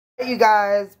You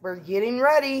guys, we're getting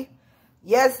ready.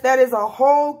 Yes, that is a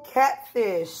whole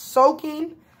catfish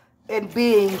soaking and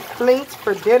being cleaned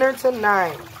for dinner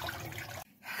tonight.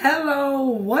 Hello,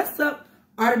 what's up,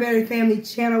 Arterberry Family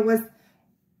Channel? What's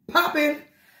poppin'?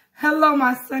 Hello,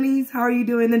 my sunnies. How are you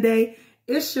doing today?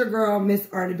 It's your girl, Miss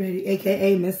Arterberry,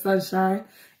 aka Miss Sunshine,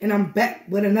 and I'm back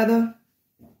with another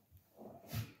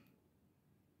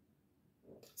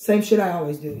same shit I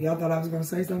always do. Y'all thought I was gonna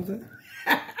say something?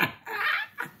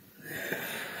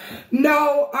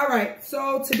 No, all right.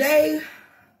 So today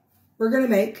we're gonna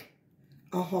make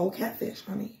a whole catfish,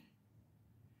 honey.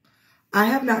 I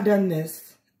have not done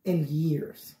this in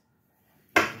years,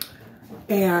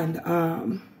 and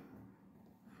I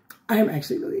am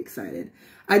actually really excited.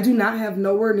 I do not have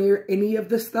nowhere near any of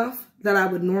the stuff that I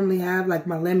would normally have, like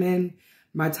my lemon,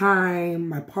 my thyme,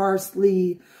 my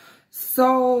parsley.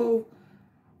 So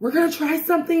we're gonna try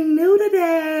something new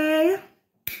today.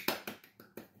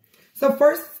 So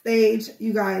first stage,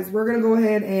 you guys, we're going to go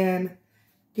ahead and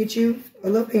get you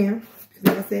a little pan. Because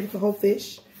like I said, it's a whole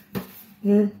fish.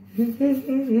 All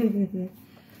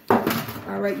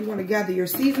right, you want to gather your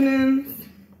seasonings.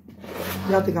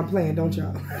 Y'all think I'm playing, don't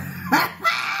y'all? Look at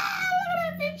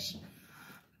that fish.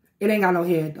 It ain't got no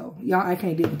head, though. Y'all, I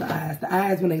can't deal with the eyes. The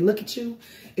eyes, when they look at you,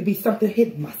 it be something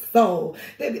hitting my soul.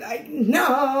 They be like,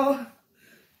 no,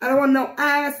 I don't want no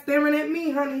eyes staring at me,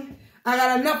 honey. I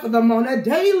got enough of them on a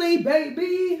daily,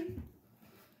 baby.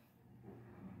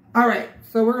 All right,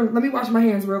 so let me wash my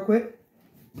hands real quick.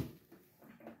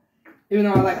 Even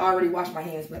though I already washed my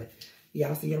hands, but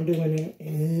y'all see I'm doing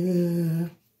it.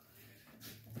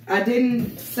 I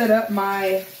didn't set up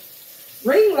my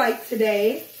ring light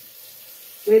today,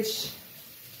 which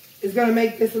is gonna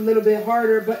make this a little bit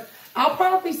harder, but I'll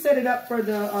probably set it up for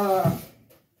the,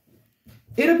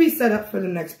 it'll be set up for the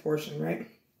next portion, right?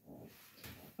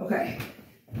 Okay.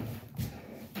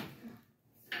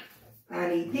 I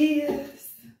need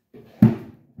this.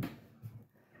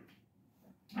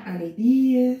 I need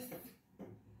this.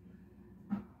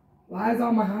 Why is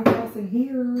all my hot sauce in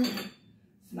here? It's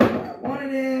not where I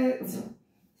wanted it.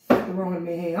 Set the wrong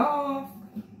man off.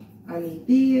 I need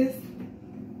this.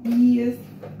 This.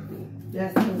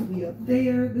 That's supposed to be up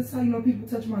there. This is how you know people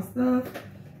touch my stuff.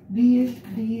 This,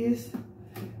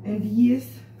 and this.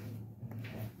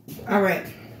 All right.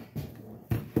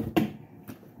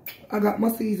 I got my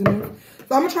seasoning.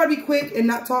 So I'm going to try to be quick and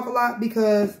not talk a lot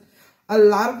because a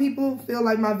lot of people feel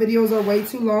like my videos are way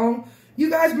too long. You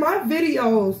guys, my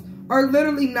videos are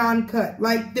literally non-cut.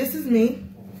 Like, this is me.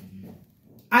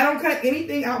 I don't cut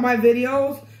anything out my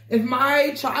videos. If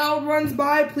my child runs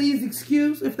by, please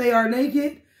excuse if they are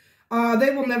naked.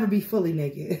 They will never be fully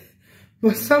naked.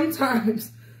 But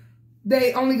sometimes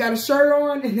they only got a shirt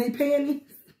on and they panties.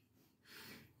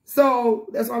 So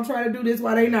that's why I'm trying to do this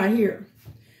while they're not here.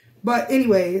 But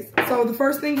anyways, so the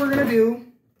first thing we're going to do,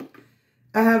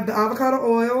 I have the avocado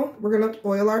oil. We're going to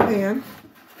oil our pan.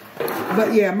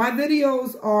 But yeah, my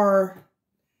videos are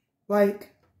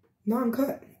like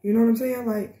non-cut. You know what I'm saying?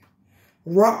 Like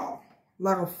raw,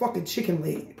 like a fucking chicken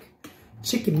leg.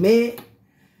 Chicken leg.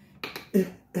 And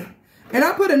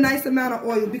I put a nice amount of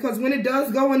oil because when it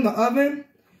does go in the oven,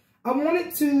 I want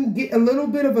it to get a little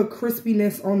bit of a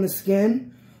crispiness on the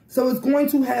skin. So it's going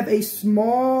to have a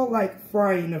small, like,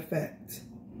 frying effect.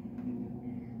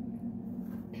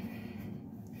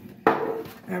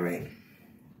 All right.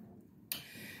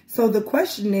 So the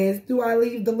question is, do I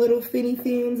leave the little finny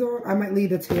fins on? I might leave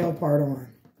the tail part on.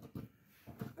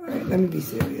 All right, let me be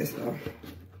serious, though.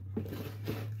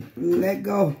 Let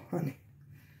go, honey.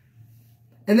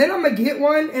 And then I'm going to get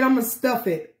one and I'm going to stuff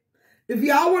it. If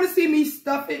y'all want to see me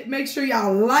stuff it, make sure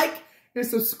y'all like and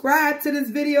subscribe to this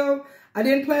video. I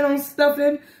didn't plan on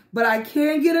stuffing, but I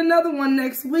can get another one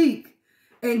next week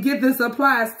and get the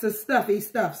supplies to stuffy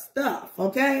stuff,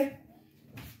 okay?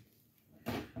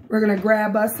 We're going to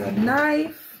grab us a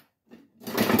knife.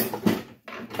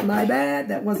 My bad,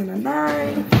 that wasn't a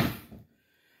knife.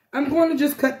 I'm going to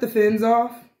just cut the fins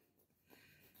off.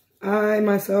 I,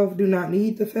 myself, do not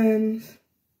need the fins.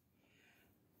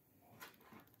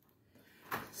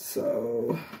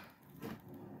 So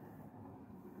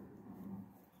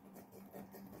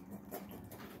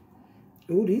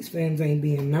ooh, these fins ain't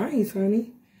being nice,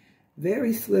 honey.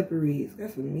 Very slippery. It's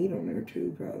got some meat on there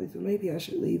too, probably. So maybe I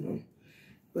should leave them.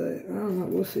 But I don't know.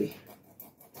 We'll see.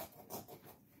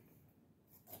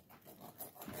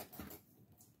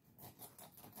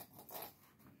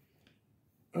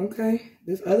 Okay.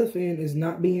 This other fin is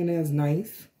not being as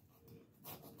nice.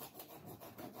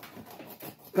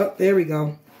 Oh, there we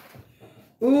go.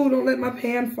 Ooh, don't let my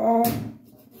pan fall.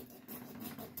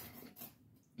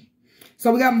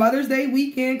 So we got Mother's Day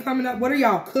weekend coming up. What are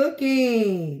y'all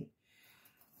cooking?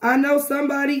 I know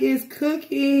somebody is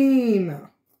cooking.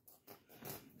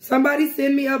 Somebody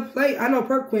send me a plate. I know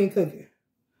Perk Queen cooking.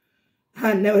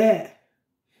 I know that.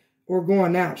 Or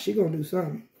going out. She gonna do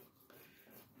something.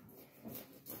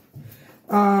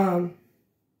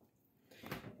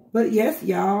 But yes,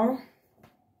 y'all.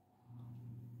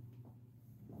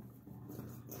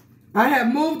 I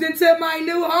have moved into my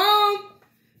new home.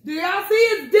 Do y'all see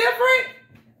it's different?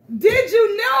 Did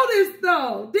you notice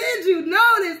though? Did you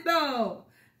notice though?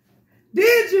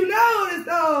 Did you notice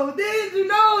though? Did you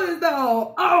notice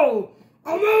though? Oh,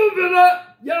 I'm moving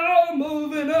up. Y'all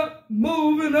moving up,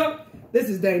 moving up. This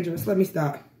is dangerous. Let me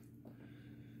stop.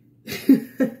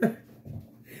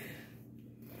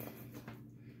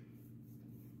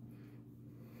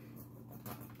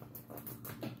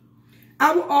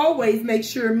 I will always make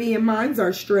sure me and mines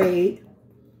are straight.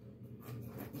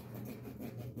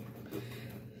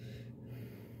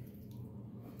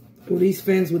 Well, these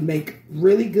fins would make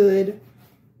really good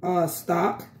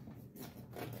stock.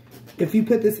 If you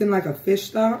put this in like a fish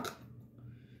stock.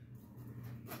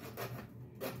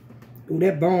 Oh,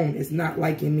 that bone is not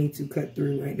liking me to cut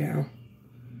through right now.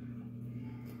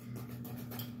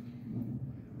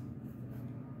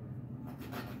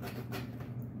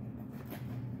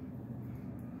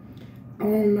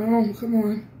 Oh no, come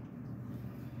on.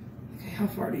 Okay, how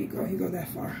far do you go? You go that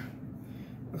far.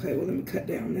 Okay, well let me cut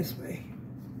down this way.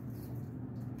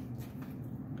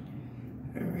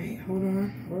 All right, hold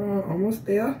on, almost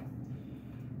there.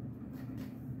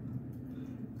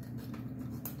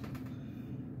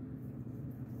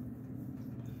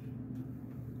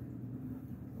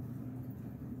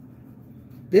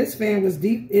 This fan was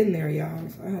deep in there, y'all,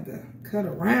 so I had to cut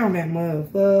around that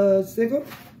motherfucker.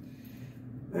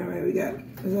 All right, we got,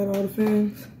 is that all the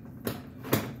fins?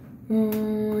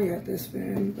 Oh, we got this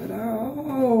fin, but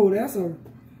oh, that's a,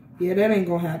 yeah, that ain't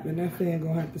gonna happen. That fin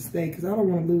gonna have to stay because I don't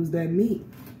want to lose that meat.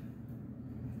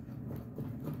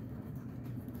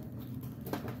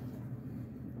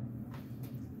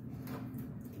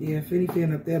 Yeah, if any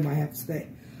fin up there might have to stay.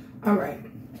 All right.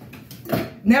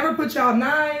 Never put y'all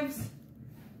knives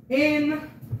in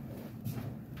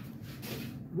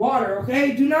water,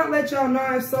 okay? Do not let y'all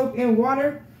knives soak in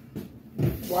water.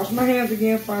 Wash my hands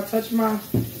again before I touch my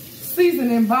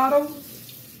seasoning bottle.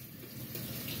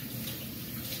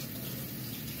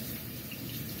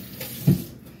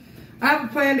 I have a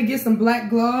plan to get some black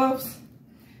gloves.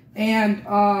 And,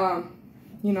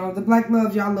 you know, the black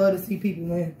gloves y'all love to see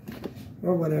people in.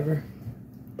 Or whatever.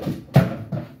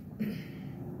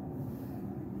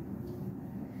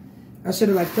 I should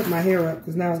have like put my hair up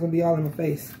because now it's going to be all in my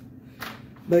face.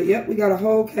 But yep, we got a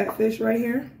whole catfish right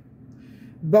here.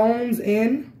 Bones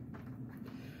in.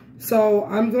 So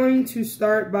I'm going to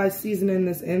start by seasoning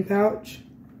this end pouch.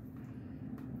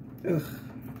 Ugh,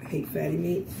 I hate fatty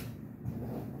meats.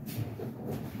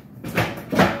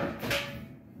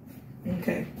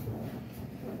 Okay.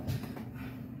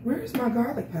 Where's my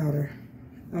garlic powder?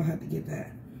 I'll have to get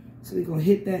that. So we're going to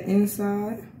hit that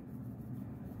inside.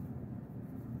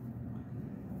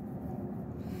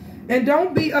 And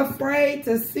don't be afraid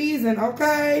to season,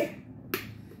 okay?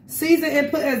 Season and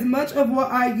put as much of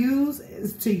what I use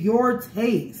as to your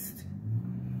taste.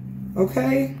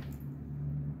 Okay?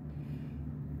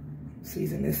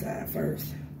 Season this side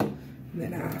first.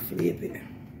 Then I'll flip it.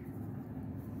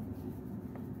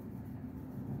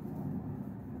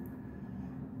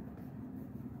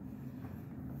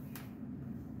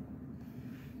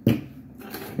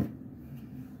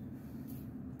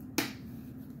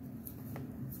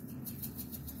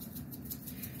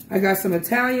 I got some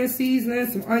Italian seasoning,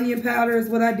 some onion powder is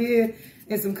what I did,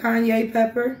 and some cayenne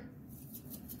pepper.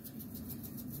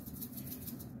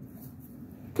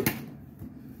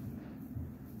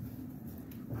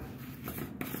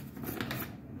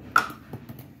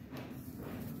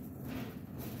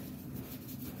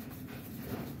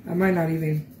 I might not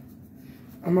even,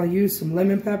 I'm going to use some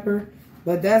lemon pepper,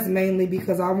 but that's mainly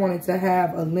because I want it to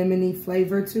have a lemony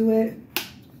flavor to it.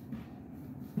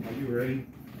 Are you ready?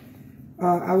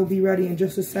 I will be ready in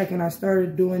just a second. I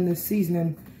started doing this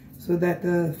seasoning so that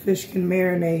the fish can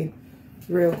marinate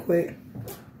real quick.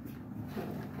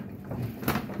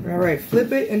 All right,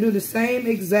 flip it and do the same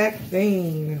exact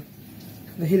thing.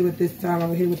 I'm gonna hit it with this time. I'm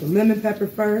gonna hit it with the lemon pepper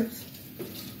first.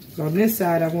 So on this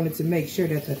side, I wanted to make sure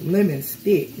that the lemon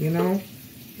stick, you know?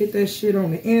 Hit that shit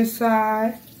on the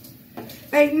inside.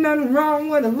 Ain't nothing wrong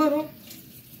with a little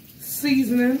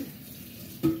seasoning.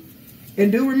 And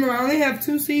do remember, I only have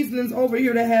 2 seasonings over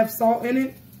here that have salt in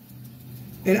it.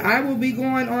 And I will be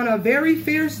going on a very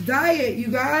fierce diet, you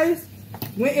guys.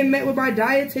 Went and met with my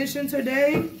dietitian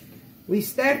today. We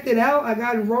stacked it out. I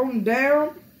got it rolling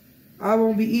down. I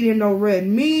won't be eating no red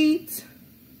meat.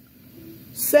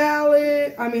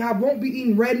 Salad. I mean, I won't be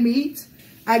eating red meat.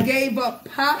 I gave up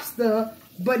pasta,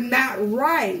 but not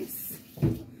rice.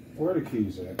 Where are the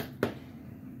keys at?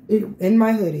 In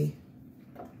my hoodie.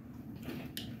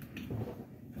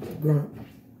 Grump.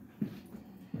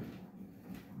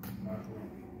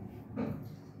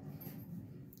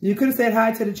 You could have said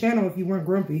hi to the channel if you weren't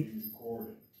grumpy.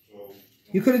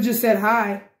 You could have just said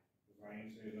hi.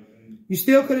 You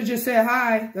still could have just said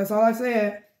hi. That's all I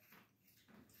said.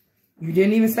 You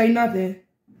didn't even say nothing.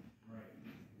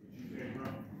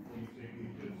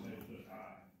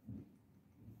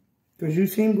 Because you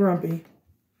seem grumpy.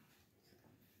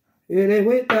 Hit it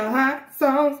with the hot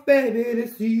sauce, baby,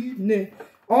 this evening.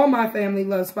 All my family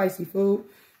loves spicy food.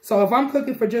 So if I'm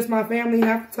cooking for just my family,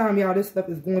 half the time, y'all, this stuff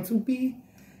is going to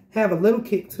have a little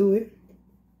kick to it.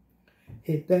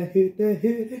 Hit that, hit that,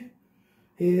 hit it.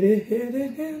 Hit it, hit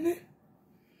it, hit it.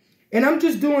 And I'm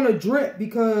just doing a drip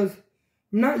because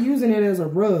I'm not using it as a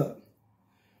rub.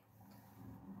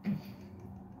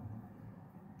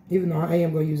 Even though I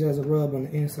am going to use it as a rub on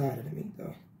the inside of the meat,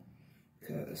 though.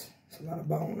 Because it's a lot of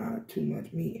bone, not too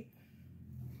much meat.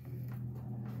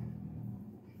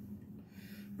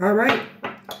 All right.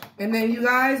 And then, you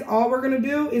guys, all we're going to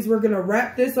do is we're going to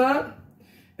wrap this up.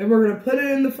 And we're going to put it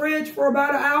in the fridge for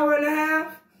about an hour and a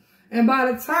half. And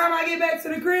by the time I get back to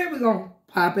the crib, we're going to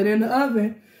pop it in the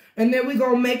oven. And then we're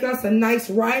going to make us a nice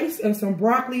rice and some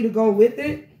broccoli to go with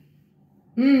it.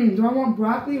 Do I want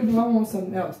broccoli or do I want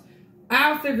something else?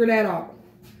 I'll figure that out.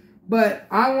 But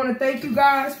I want to thank you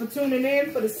guys for tuning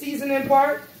in for the seasoning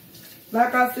part.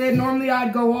 Like I said, normally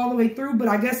I'd go all the way through, but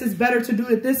I guess it's better to do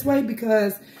it this way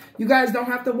because you guys don't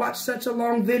have to watch such a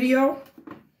long video.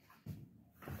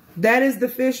 That is the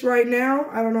fish right now.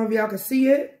 I don't know if y'all can see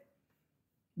it.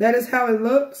 That is how it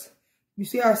looks. You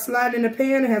see how it's sliding in the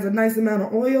pan? It has a nice amount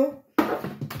of oil.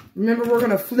 Remember, we're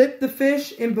going to flip the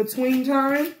fish in between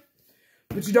time.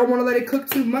 But you don't want to let it cook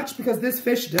too much because this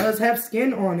fish does have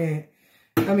skin on it.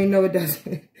 I mean, no, it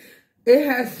doesn't. It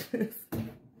has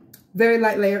very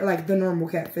light layer like the normal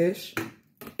catfish.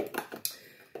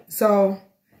 So,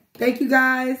 thank you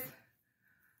guys.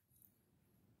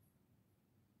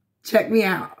 Check me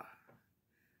out.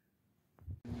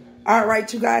 All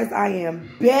right, you guys, I am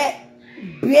bet.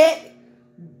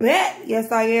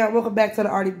 Yes, I am. Welcome back to the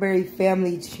Artie Berry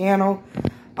Family channel.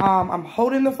 I'm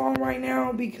holding the phone right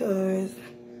now because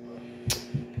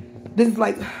this is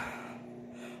like,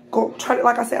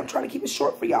 like I said, I'm trying to keep it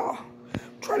short for y'all.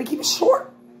 I'm trying to keep it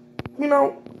short. You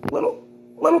know, little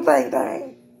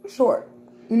thing, short,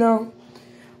 you know.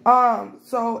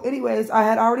 So anyways, I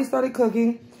had already started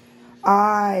cooking.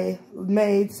 I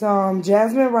made some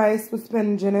jasmine rice with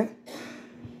spinach in it.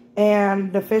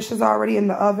 And the fish is already in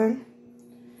the oven.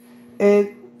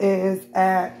 It is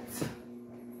at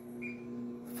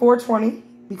 420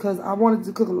 because I wanted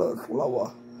to cook a little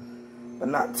lower, but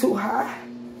not too high.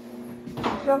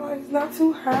 It's not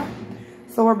too high.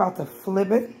 So we're about to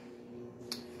flip it.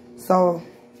 So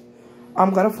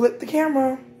I'm gonna flip the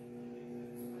camera.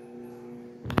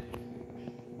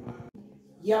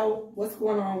 Yo, what's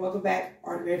going on? Welcome back,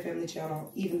 Artie Berry Family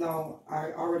channel, even though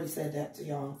I already said that to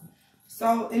y'all.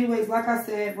 So anyways, like I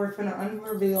said, we're gonna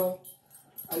unreveal.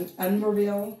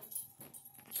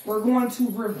 We're going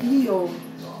to reveal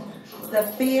the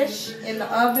fish in the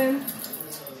oven.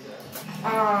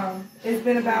 It's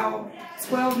been about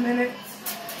 12 minutes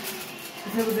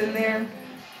since it was in there.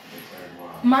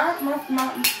 My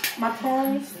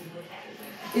phones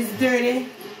is dirty.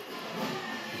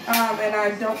 And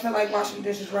I don't feel like washing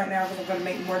dishes right now because I'm gonna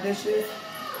make more dishes.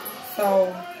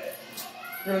 So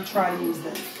we're gonna try to use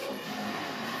this.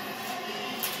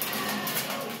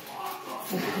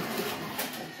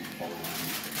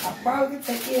 I probably can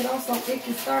take it off so it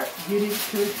can start. Get it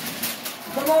quick.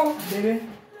 Come on, baby.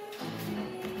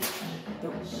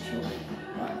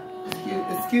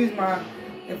 Excuse my,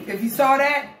 if you saw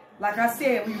that, like I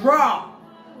said, we raw.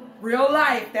 Real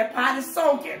life. That pot is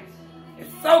soaking.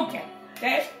 It's soaking.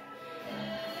 Okay?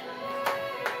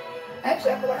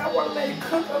 Actually, I feel like I want to let it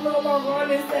cook a little longer on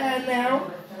this side now.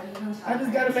 I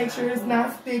just got to make sure it's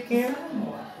not sticking.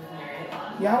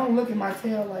 Y'all don't look at my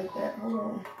tail like that. Hold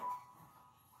on.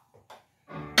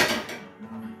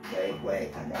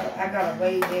 Wait. I got a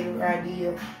way better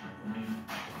idea.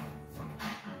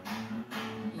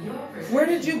 Where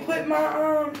did you put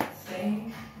my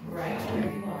Stay right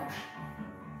where you are.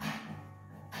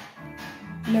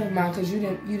 Never mind, because you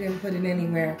didn't put it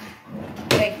anywhere.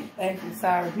 Thank you.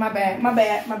 Sorry. My bad.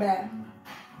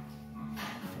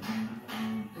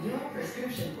 Your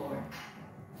prescription for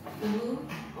food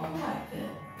or white pill.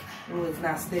 Oh, it's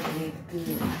not sticking either.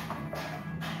 Good.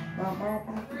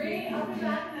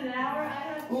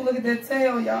 Oh, look at that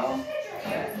tail, y'all.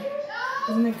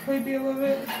 Isn't it creepy a little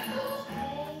bit?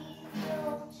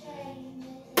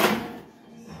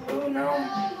 Oh, no.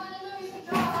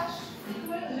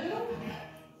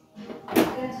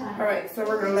 All right, so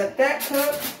we're going to let that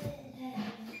cook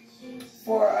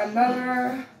for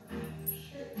another,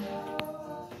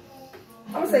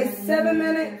 I'm going to say 7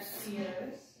 minutes.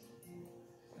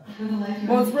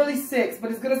 Well, it's really 6,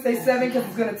 but it's going to say 7 because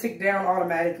it's going to tick down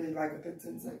automatically like within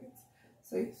 10 seconds.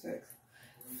 See, 6.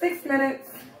 6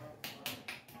 minutes.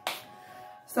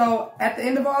 So at the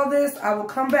end of all this, I will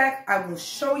come back. I will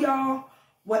show y'all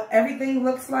what everything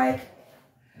looks like.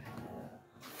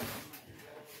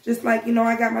 Just like, you know,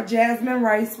 I got my jasmine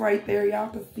rice right there. Y'all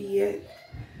can see it.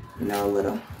 You know,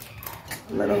 little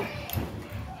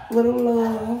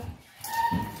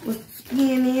with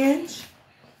spinach.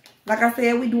 Like I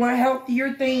said, we doing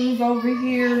healthier things over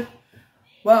here.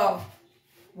 Well,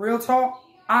 real talk,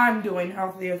 I'm doing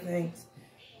healthier things.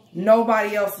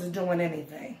 Nobody else is doing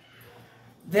anything.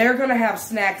 They're going to have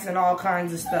snacks and all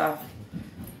kinds of stuff.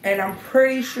 And I'm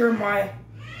pretty sure my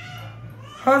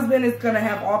husband is going to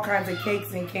have all kinds of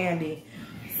cakes and candy.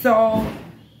 So,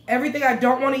 everything I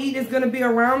don't want to eat is going to be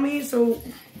around me. So,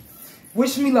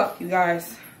 wish me luck, you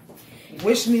guys.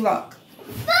 Wish me luck.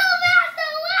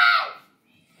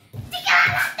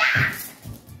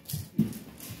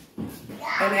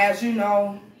 And as you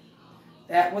know,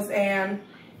 that was Ann.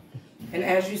 And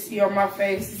as you see on my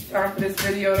face, it's time for this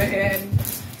video to end.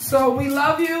 So we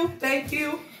love you. Thank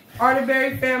you.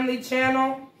 Arterberry Family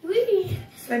Channel.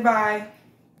 Say bye.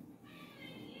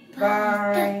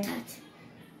 Bye.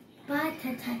 Bye.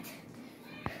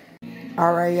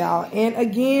 All right, y'all. And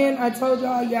again, I told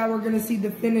y'all, we're going to see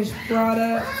the finished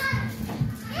product.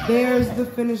 There's the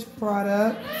finished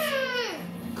product.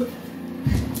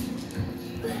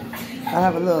 I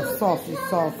have a little saucy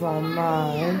sauce on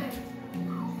mine.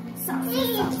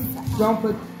 Don't. You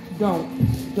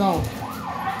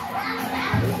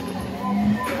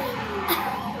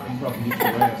about to get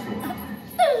your ass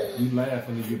whooped. You laugh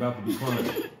and then you're about to be crying.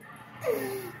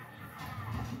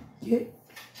 Get